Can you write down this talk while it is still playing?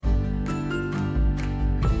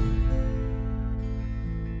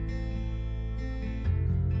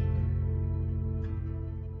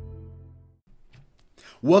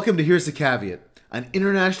Welcome to Here's the Caveat, an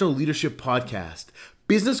international leadership podcast.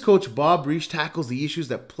 Business coach Bob Reich tackles the issues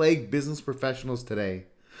that plague business professionals today.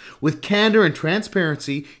 With candor and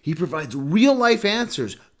transparency, he provides real-life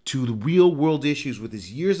answers to the real-world issues with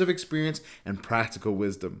his years of experience and practical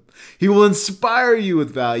wisdom. He will inspire you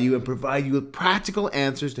with value and provide you with practical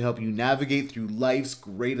answers to help you navigate through life's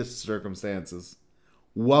greatest circumstances.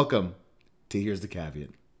 Welcome to Here's the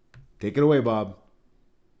Caveat. Take it away, Bob.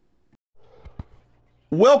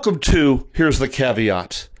 Welcome to Here's the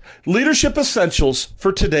Caveat, Leadership Essentials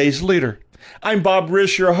for Today's Leader. I'm Bob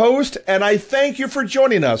Reich, your host, and I thank you for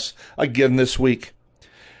joining us again this week.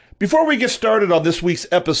 Before we get started on this week's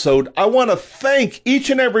episode, I want to thank each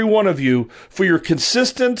and every one of you for your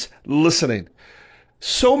consistent listening.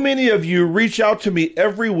 So many of you reach out to me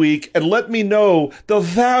every week and let me know the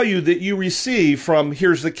value that you receive from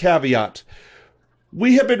Here's the Caveat.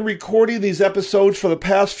 We have been recording these episodes for the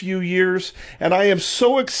past few years, and I am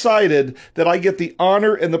so excited that I get the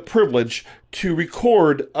honor and the privilege to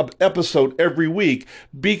record an episode every week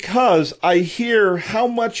because I hear how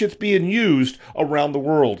much it's being used around the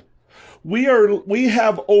world. We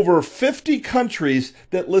have over 50 countries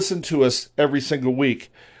that listen to us every single week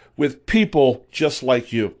with people just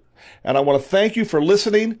like you. And I want to thank you for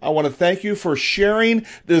listening. I want to thank you for sharing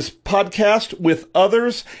this podcast with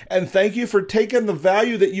others. And thank you for taking the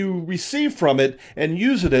value that you receive from it and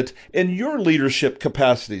using it in your leadership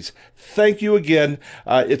capacities. Thank you again.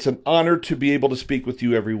 It's an honor to be able to speak with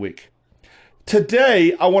you every week.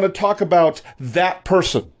 Today, I want to talk about that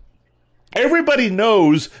person. Everybody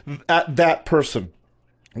knows that person.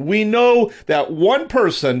 We know that one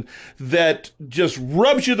person that just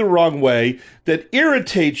rubs you the wrong way, that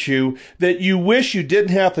irritates you, that you wish you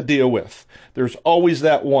didn't have to deal with. There's always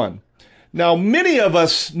that one. Now, many of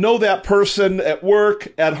us know that person at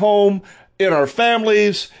work, at home, in our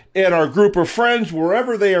families, in our group of friends,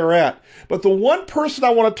 wherever they are at. But the one person I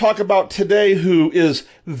want to talk about today who is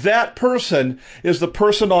that person is the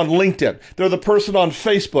person on LinkedIn. They're the person on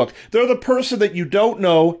Facebook. They're the person that you don't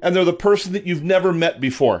know, and they're the person that you've never met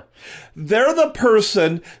before. They're the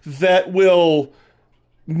person that will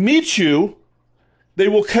meet you. They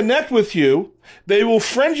will connect with you. They will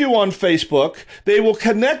friend you on Facebook. They will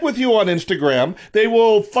connect with you on Instagram. They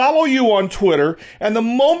will follow you on Twitter. And the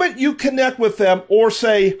moment you connect with them or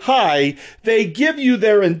say hi, they give you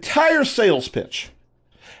their entire sales pitch.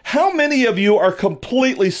 How many of you are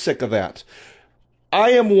completely sick of that?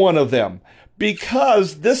 I am one of them.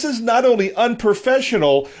 Because this is not only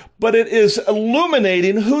unprofessional, but it is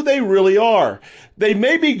illuminating who they really are. They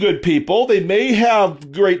may be good people. They may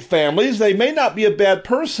have great families. They may not be a bad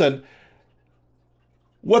person.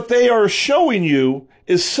 What they are showing you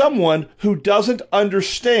is someone who doesn't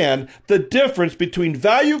understand the difference between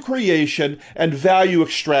value creation and value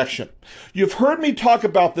extraction. You've heard me talk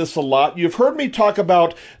about this a lot. You've heard me talk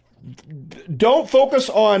about don't focus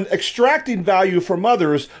on extracting value from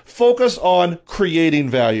others, focus on creating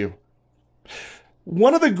value.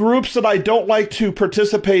 One of the groups that I don't like to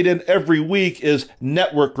participate in every week is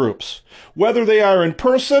network groups, whether they are in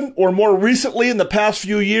person or more recently in the past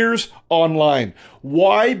few years, online.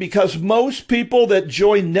 Why? Because most people that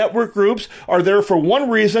join network groups are there for one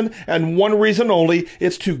reason and one reason only.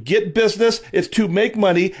 It's to get business. It's to make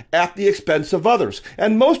money at the expense of others.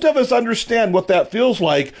 And most of us understand what that feels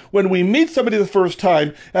like when we meet somebody the first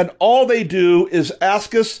time and all they do is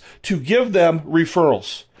ask us to give them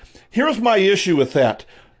referrals. Here's my issue with that.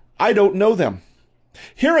 I don't know them.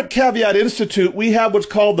 Here at Caveat Institute, we have what's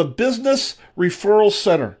called the Business Referral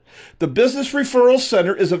Center. The Business Referral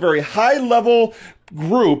Center is a very high-level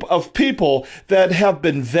group of people that have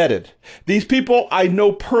been vetted. These people I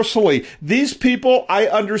know personally. These people I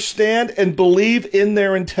understand and believe in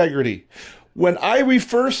their integrity. When I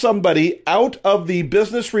refer somebody out of the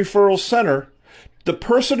Business Referral Center, the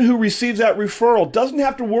person who receives that referral doesn't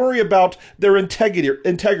have to worry about their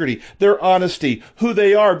integrity, their honesty, who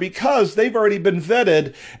they are, because they've already been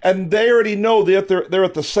vetted and they already know that they're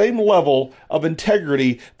at the same level of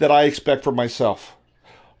integrity that I expect for myself.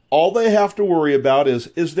 All they have to worry about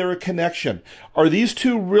is there a connection? Are these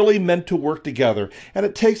two really meant to work together? And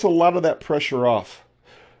it takes a lot of that pressure off.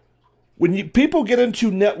 When people get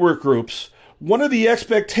into network groups, one of the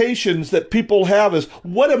expectations that people have is,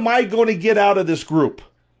 what am I going to get out of this group?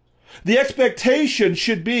 The expectation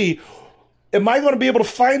should be, am I going to be able to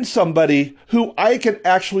find somebody who I can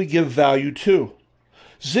actually give value to?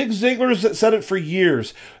 Zig Ziglar has said it for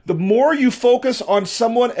years. The more you focus on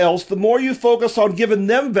someone else, the more you focus on giving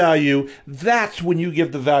them value, that's when you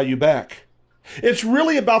give the value back. It's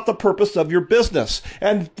really about the purpose of your business.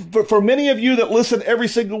 And for many of you that listen every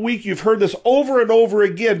single week, you've heard this over and over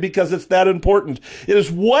again because it's that important. It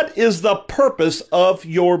is, what is the purpose of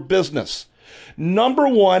your business? Number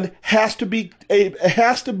one has to be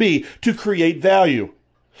to create value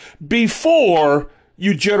before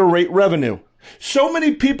you generate revenue. So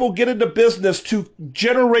many people get into business to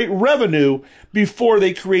generate revenue before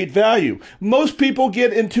they create value. Most people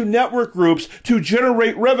get into network groups to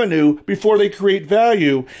generate revenue before they create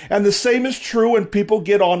value. And the same is true when people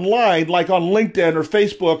get online, like on LinkedIn or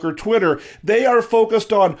Facebook or Twitter. They are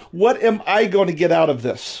focused on, what am I going to get out of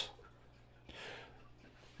this?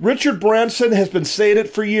 Richard Branson has been saying it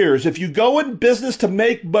for years. If you go in business to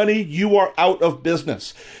make money, you are out of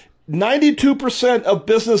business. 92% of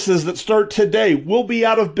businesses that start today will be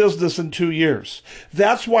out of business in 2 years.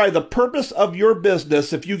 That's why the purpose of your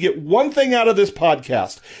business, if you get one thing out of this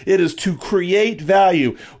podcast, it is to create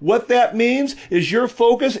value. What that means is your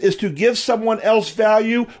focus is to give someone else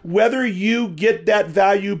value, whether you get that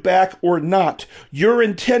value back or not. Your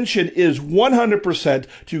intention is 100%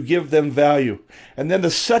 to give them value. And then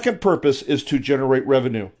the second purpose is to generate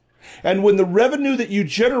revenue. And when the revenue that you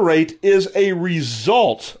generate is a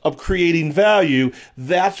result of creating value,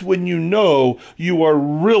 that's when you know you are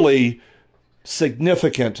really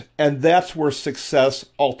significant. And that's where success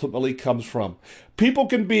ultimately comes from. People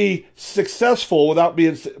can be successful without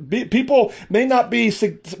being, people can be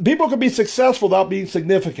successful without being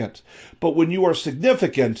significant. But when you are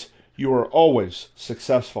significant, you are always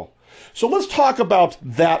successful. So let's talk about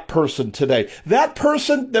that person today. That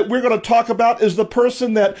person that we're going to talk about is the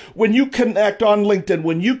person that when you connect on LinkedIn,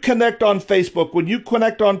 when you connect on Facebook, when you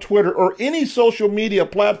connect on Twitter or any social media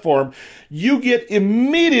platform, you get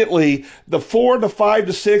immediately the 4 to 5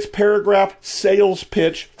 to 6 paragraph sales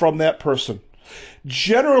pitch from that person.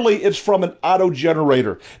 Generally, it's from an auto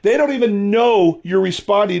generator. They don't even know you're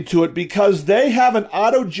responding to it because they have an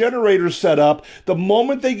auto generator set up. The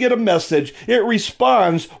moment they get a message, it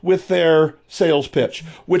responds with their sales pitch,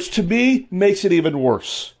 which to me makes it even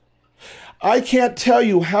worse. I can't tell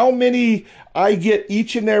you how many I get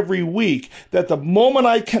each and every week that the moment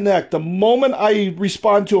I connect, the moment I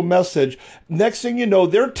respond to a message, next thing you know,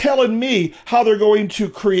 they're telling me how they're going to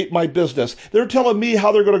create my business. They're telling me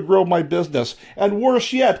how they're going to grow my business. And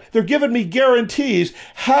worse yet, they're giving me guarantees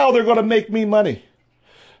how they're going to make me money.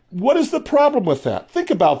 What is the problem with that? Think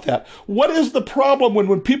about that. What is the problem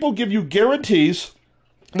when people give you guarantees?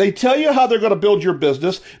 They tell you how they're going to build your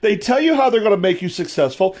business. They tell you how they're going to make you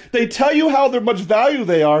successful. They tell you how much value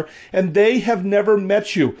they are, and they have never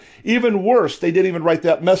met you. Even worse, they didn't even write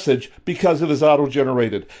that message because it was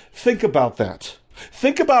auto-generated. Think about that.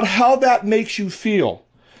 Think about how that makes you feel.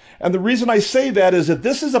 And the reason I say that is that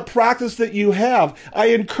this is a practice that you have. I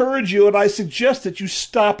encourage you and I suggest that you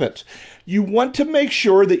stop it. You want to make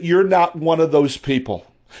sure that you're not one of those people.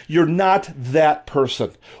 You're not that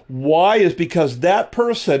person. Why? Is because that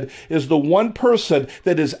person is the one person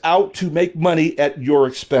that is out to make money at your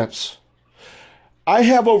expense. I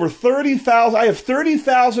have over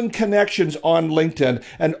 30,000 connections on LinkedIn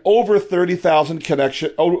and over 30,000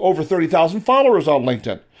 followers on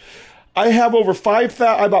LinkedIn. I have over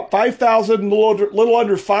 5,000, little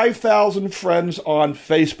under 5,000 friends on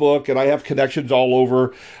Facebook, and I have connections all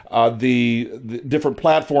over the different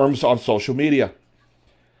platforms on social media.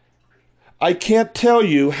 I can't tell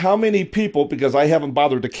you how many people, because I haven't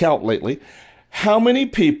bothered to count lately, how many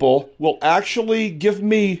people will actually give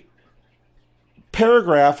me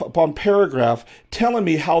paragraph upon paragraph telling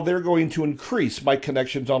me how they're going to increase my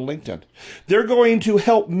connections on LinkedIn. They're going to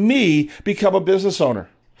help me become a business owner.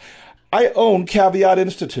 I own Caveat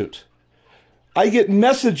Institute. I get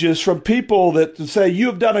messages from people that say, you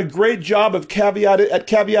have done a great job at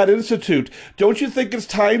Caveat Institute. Don't you think it's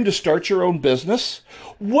time to start your own business?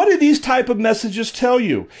 What do these type of messages tell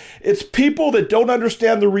you? It's people that don't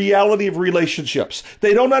understand the reality of relationships.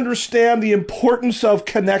 They don't understand the importance of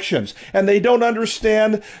connections, and they don't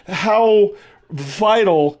understand how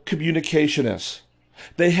vital communication is.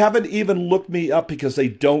 They haven't even looked me up because they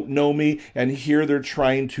don't know me, and here they're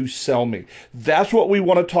trying to sell me. That's what we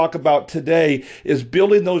want to talk about today, is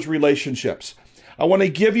building those relationships. I want to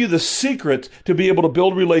give you the secret to be able to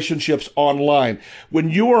build relationships online. When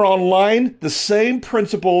you are online, the same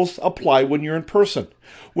principles apply when you're in person.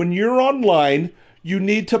 When you're online, you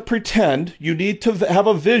need to pretend, you need to have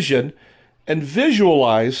a vision and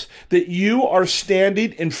visualize that you are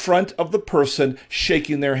standing in front of the person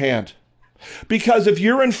shaking their hand. Because if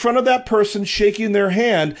you're in front of that person shaking their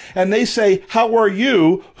hand and they say, how are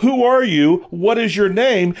you? Who are you? What is your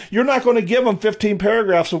name? You're not going to give them 15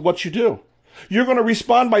 paragraphs of what you do. You're going to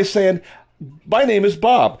respond by saying, my name is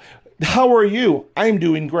Bob. How are you? I'm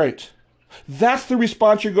doing great. That's the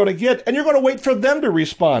response you're going to get, and you're going to wait for them to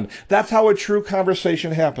respond. That's how a true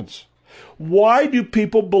conversation happens. Why do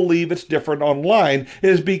people believe it's different online? It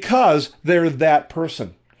is because they're that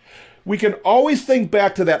person. We can always think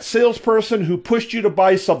back to that salesperson who pushed you to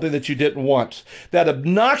buy something that you didn't want. That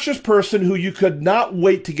obnoxious person who you could not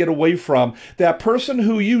wait to get away from. That person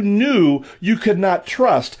who you knew you could not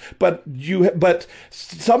trust, but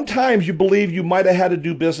sometimes you believe you might have had to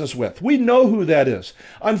do business with. We know who that is.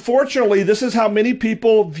 Unfortunately, this is how many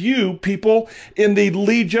people view people in the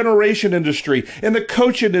lead generation industry, in the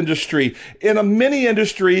coaching industry, in many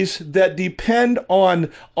industries that depend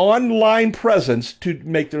on online presence to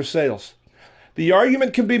make their sales. The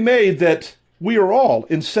argument can be made that we are all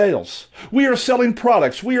in sales. We are selling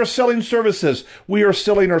products. We are selling services. We are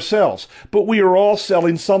selling ourselves. But we are all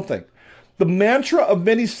selling something. The mantra of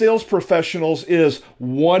many sales professionals is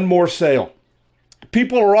one more sale.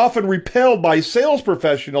 People are often repelled by sales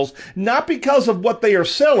professionals, not because of what they are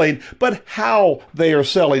selling, but how they are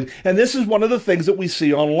selling. And this is one of the things that we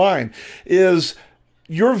see online is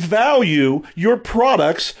your value, your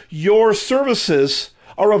products, your services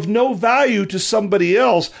are of no value to somebody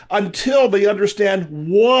else until they understand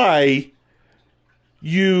why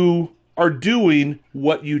you are doing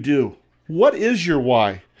what you do. What is your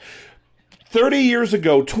why? 30 years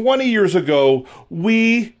ago, 20 years ago,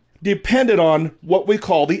 we depended on what we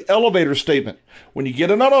call the elevator statement. When you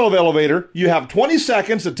get in an elevator, you have 20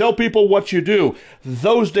 seconds to tell people what you do.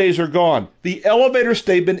 Those days are gone. The elevator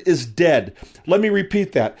statement is dead. Let me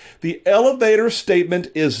repeat that. The elevator statement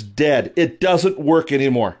is dead. It doesn't work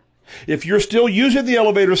anymore. If you're still using the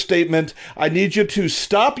elevator statement, I need you to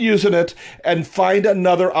stop using it and find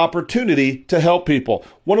another opportunity to help people.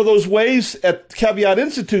 One of those ways at Caveat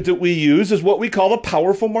Institute that we use is what we call the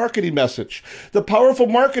powerful marketing message. The powerful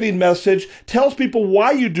marketing message tells people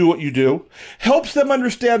why you do what you do, helps them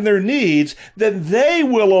understand their needs, then they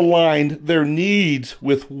will align their needs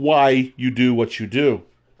with why you do what you do.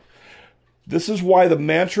 This is why the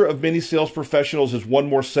mantra of many sales professionals is one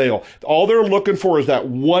more sale. All they're looking for is that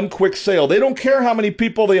one quick sale. They don't care how many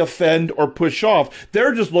people they offend or push off.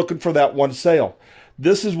 They're just looking for that one sale.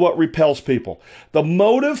 This is what repels people. The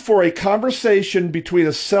motive for a conversation between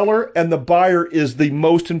a seller and the buyer is the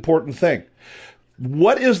most important thing.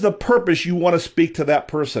 What is the purpose you want to speak to that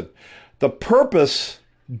person? The purpose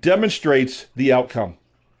demonstrates the outcome.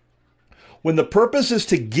 When the purpose is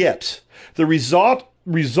to get, the result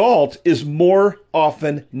is more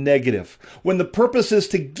often negative. When the purpose is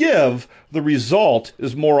to give, the result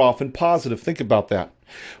is more often positive. Think about that.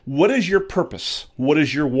 What is your purpose? What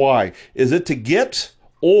is your why? Is it to get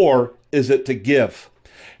or is it to give?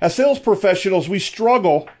 As sales professionals, we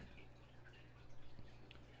struggle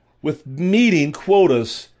with meeting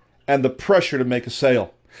quotas and the pressure to make a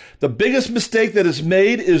sale. The biggest mistake that is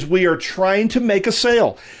made is we are trying to make a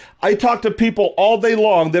sale. I talk to people all day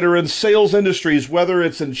long that are in sales industries, whether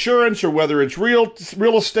it's insurance or whether it's real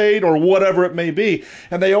estate or whatever it may be.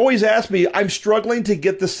 And they always ask me, I'm struggling to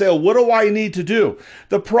get the sale. What do I need to do?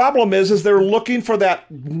 The problem is they're looking for that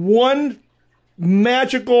one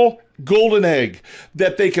magical golden egg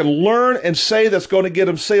that they can learn and say that's going to get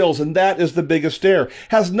them sales. And that is the biggest error. It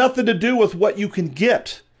has nothing to do with what you can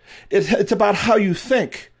get. It's about how you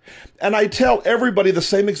think. And I tell everybody the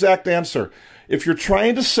same exact answer. If you're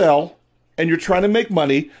trying to sell and you're trying to make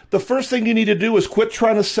money, the first thing you need to do is quit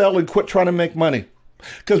trying to sell and quit trying to make money.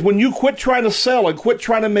 Because when you quit trying to sell and quit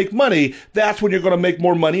trying to make money, that's when you're going to make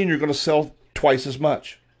more money and you're going to sell twice as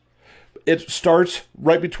much. It starts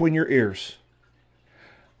right between your ears.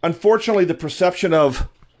 Unfortunately, the perception of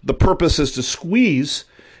the purpose is to squeeze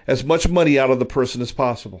as much money out of the person as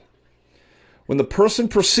possible. When the person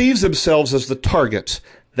perceives themselves as the target,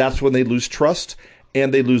 that's when they lose trust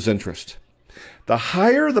and they lose interest. The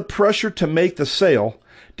higher the pressure to make the sale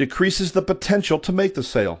decreases the potential to make the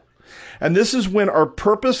sale. And this is when our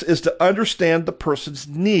purpose is to understand the person's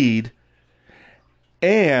need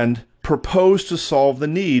and propose to solve the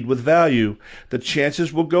need with value. The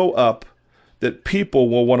chances will go up that people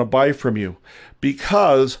will want to buy from you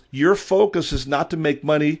because your focus is not to make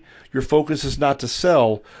money. Your focus is not to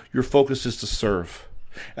sell. Your focus is to serve.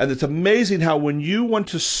 And it's amazing how when you want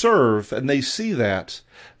to serve and they see that,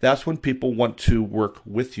 that's when people want to work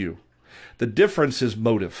with you. The difference is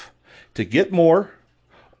motive, to get more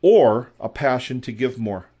or a passion to give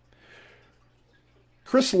more.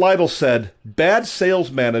 Chris Lytle said, bad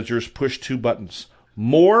sales managers push two buttons,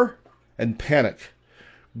 more and panic.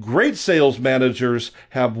 Great sales managers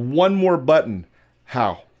have one more button,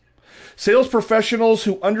 how. Sales professionals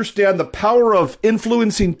who understand the power of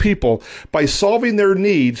influencing people by solving their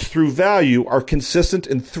needs through value are consistent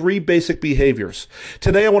in three basic behaviors.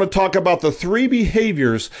 Today, I want to talk about the three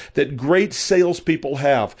behaviors that great salespeople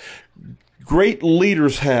have, great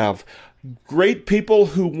leaders have, great people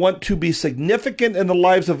who want to be significant in the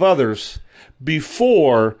lives of others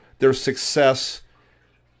before their success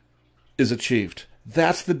is achieved.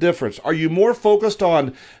 That's the difference. Are you more focused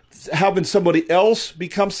on having somebody else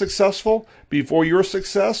become successful before your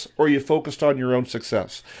success, or are you focused on your own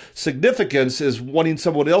success? Significance is wanting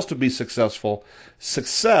someone else to be successful.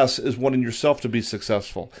 Success is wanting yourself to be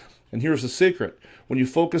successful. And here's the secret. When you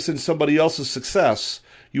focus in somebody else's success,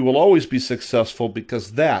 you will always be successful,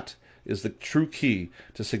 because that is the true key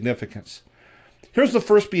to significance. Here's the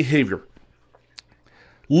first behavior.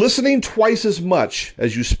 Listening twice as much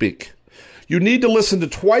as you speak. You need to listen to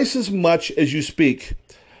twice as much as you speak.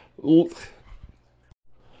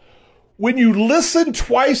 When you listen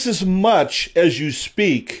twice as much as you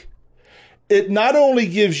speak, it not only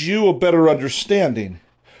gives you a better understanding,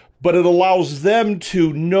 but it allows them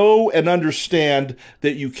to know and understand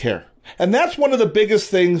that you care. And that's one of the biggest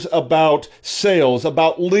things about sales,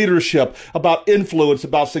 about leadership, about influence,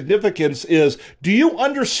 about significance is, do you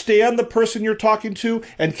understand the person you're talking to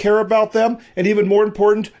and care about them? And even more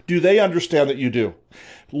important, do they understand that you do?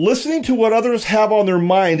 Listening to what others have on their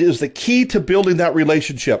mind is the key to building that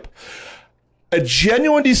relationship. A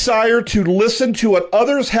genuine desire to listen to what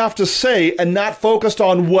others have to say and not focused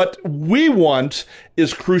on what we want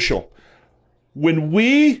is crucial. When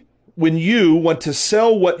you want to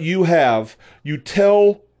sell what you have, you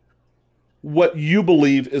tell what you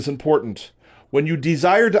believe is important. When you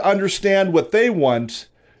desire to understand what they want,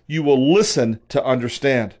 you will listen to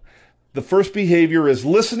understand. The first behavior is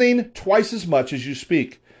listening twice as much as you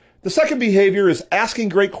speak. The second behavior is asking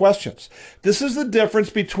great questions. This is the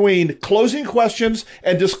difference between closing questions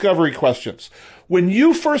and discovery questions. When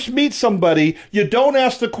you first meet somebody, you don't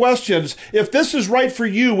ask the questions, if this is right for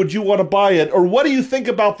you, would you want to buy it? Or what do you think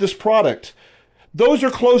about this product? Those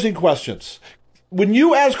are closing questions. When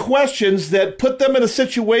you ask questions that put them in a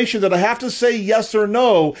situation that I have to say yes or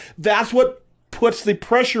no, that's what puts the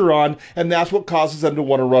pressure on, and that's what causes them to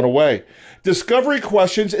want to run away. Discovery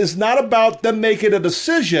questions is not about them making a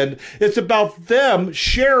decision. It's about them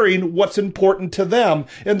sharing what's important to them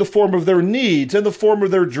in the form of their needs, in the form of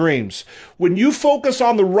their dreams. When you focus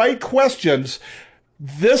on the right questions,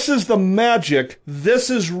 this is the magic. This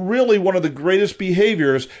is really one of the greatest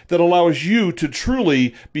behaviors that allows you to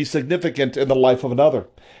truly be significant in the life of another.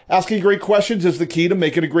 Asking great questions is the key to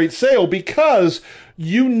making a great sale, because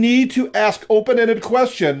you need to ask open-ended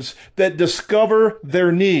questions that discover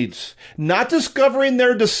their needs. Not discovering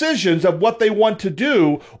their decisions of what they want to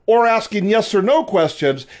do or asking yes or no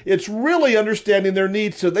questions. It's really understanding their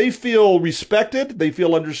needs so they feel respected, they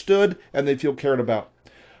feel understood, and they feel cared about.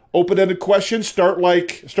 Open-ended questions start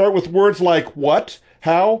with words like what,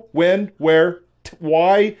 how, when, where,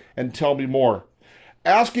 why, and tell me more.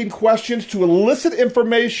 Asking questions to elicit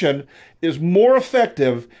information is more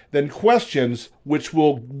effective than questions which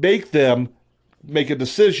will make them make a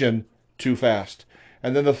decision too fast.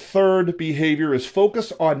 And then the third behavior is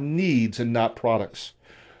focus on needs and not products.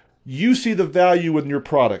 You see the value in your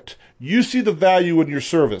product. You see the value in your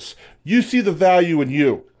service. You see the value in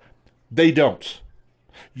you. They don't.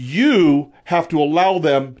 You have to allow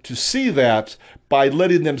them to see that by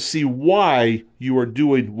letting them see why you are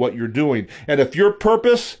doing what you're doing. And if your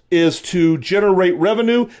purpose is to generate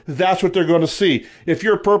revenue, that's what they're going to see. If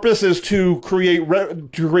your purpose is to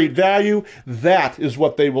create value, that is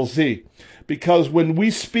what they will see. Because when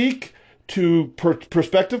we speak to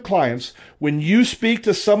prospective clients, when you speak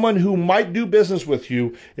to someone who might do business with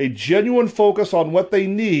you, a genuine focus on what they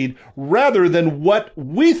need rather than what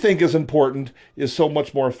we think is important is so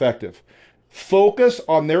much more effective. Focus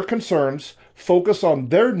on their concerns, focus on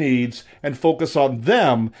their needs, and focus on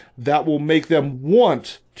them. That will make them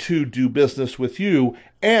want to do business with you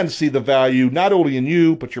and see the value not only in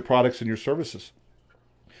you, but your products and your services.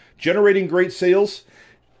 Generating great sales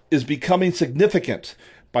is becoming significant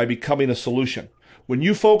by becoming a solution. When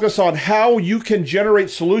you focus on how you can generate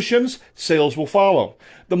solutions, sales will follow.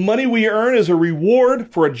 The money we earn is a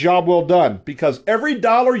reward for a job well done, because every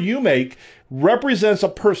dollar you make represents a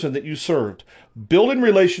person that you served. Building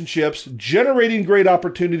relationships, generating great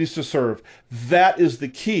opportunities to serve, that is the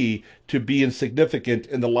key to being significant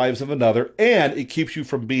in the lives of another, and it keeps you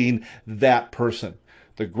from being that person.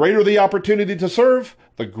 The greater the opportunity to serve,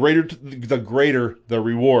 the greater the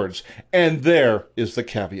rewards. And there is the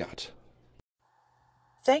caveat.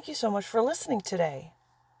 Thank you so much for listening today.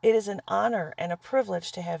 It is an honor and a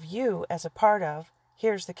privilege to have you as a part of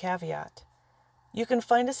Here's the Caveat. You can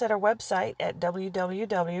find us at our website at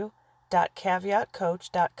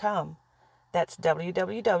www.caveatcoach.com. That's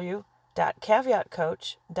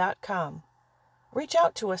www.caveatcoach.com. Reach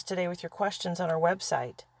out to us today with your questions on our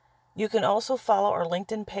website. You can also follow our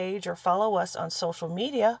LinkedIn page or follow us on social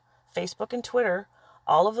media, Facebook and Twitter.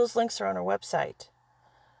 All of those links are on our website.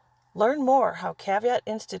 Learn more how Caveat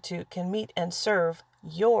Institute can meet and serve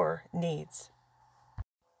your needs.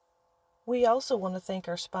 We also want to thank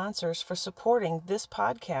our sponsors for supporting this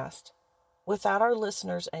podcast. Without our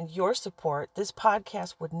listeners and your support, this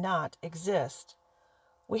podcast would not exist.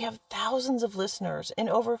 We have thousands of listeners in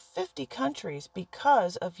over 50 countries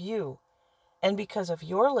because of you. And because of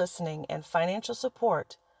your listening and financial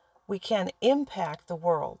support, we can impact the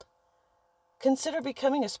world. Consider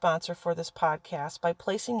becoming a sponsor for this podcast by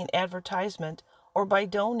placing an advertisement or by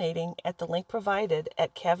donating at the link provided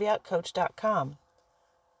at caveatcoach.com.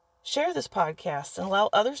 Share this podcast and allow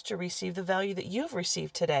others to receive the value that you've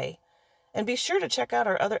received today. And be sure to check out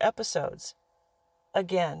our other episodes.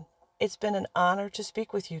 Again, it's been an honor to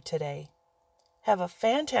speak with you today. Have a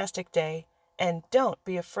fantastic day, and don't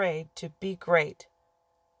be afraid to be great.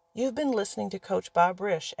 You've been listening to Coach Bob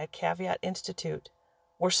Risch at Caveat Institute.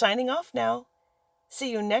 We're signing off now.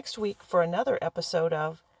 See you next week for another episode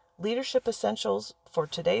of Leadership Essentials for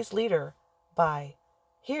Today's Leader by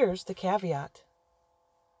Here's the Caveat.